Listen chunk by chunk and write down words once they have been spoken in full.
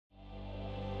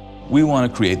We want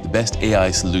to create the best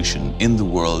AI solution in the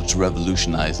world to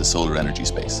revolutionize the solar energy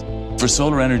space. For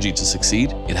solar energy to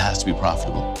succeed, it has to be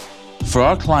profitable. For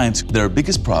our clients, their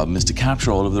biggest problem is to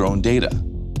capture all of their own data.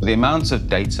 The amount of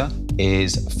data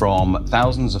is from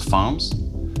thousands of farms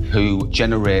who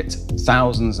generate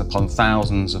thousands upon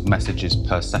thousands of messages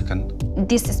per second.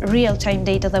 This is real-time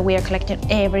data that we are collecting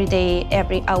every day,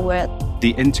 every hour.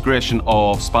 The integration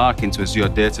of Spark into Azure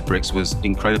Databricks was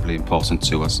incredibly important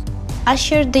to us.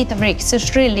 Azure Databricks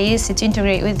is really easy to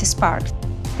integrate with the Spark.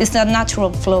 It's a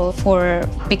natural flow for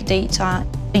big data.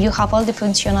 You have all the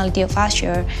functionality of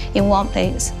Azure in one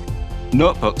place.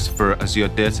 Notebooks for Azure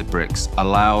Databricks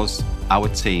allows our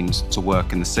teams to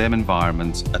work in the same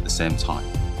environment at the same time.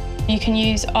 You can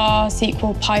use R,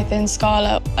 SQL, Python,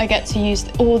 Scala. I get to use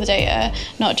all the data,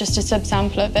 not just a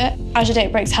subsample of it. Azure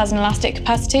Databricks has an elastic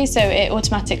capacity, so it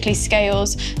automatically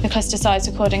scales the cluster size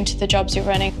according to the jobs you're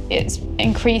running. It's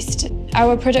increased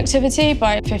our productivity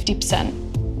by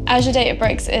 50%. Azure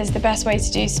Databricks is the best way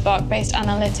to do Spark-based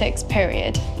analytics,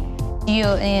 period. You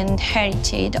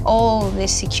inherited all the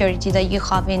security that you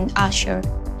have in Azure.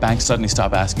 Banks suddenly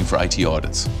stop asking for IT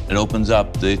audits. It opens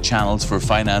up the channels for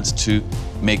finance to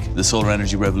make the solar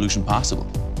energy revolution possible.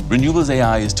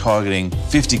 Renewables.AI is targeting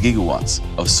 50 gigawatts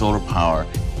of solar power.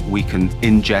 We can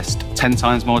ingest 10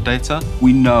 times more data.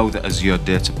 We know that Azure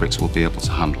Databricks will be able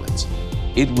to handle it.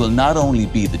 It will not only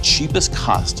be the cheapest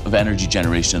cost of energy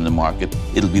generation in the market,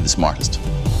 it'll be the smartest.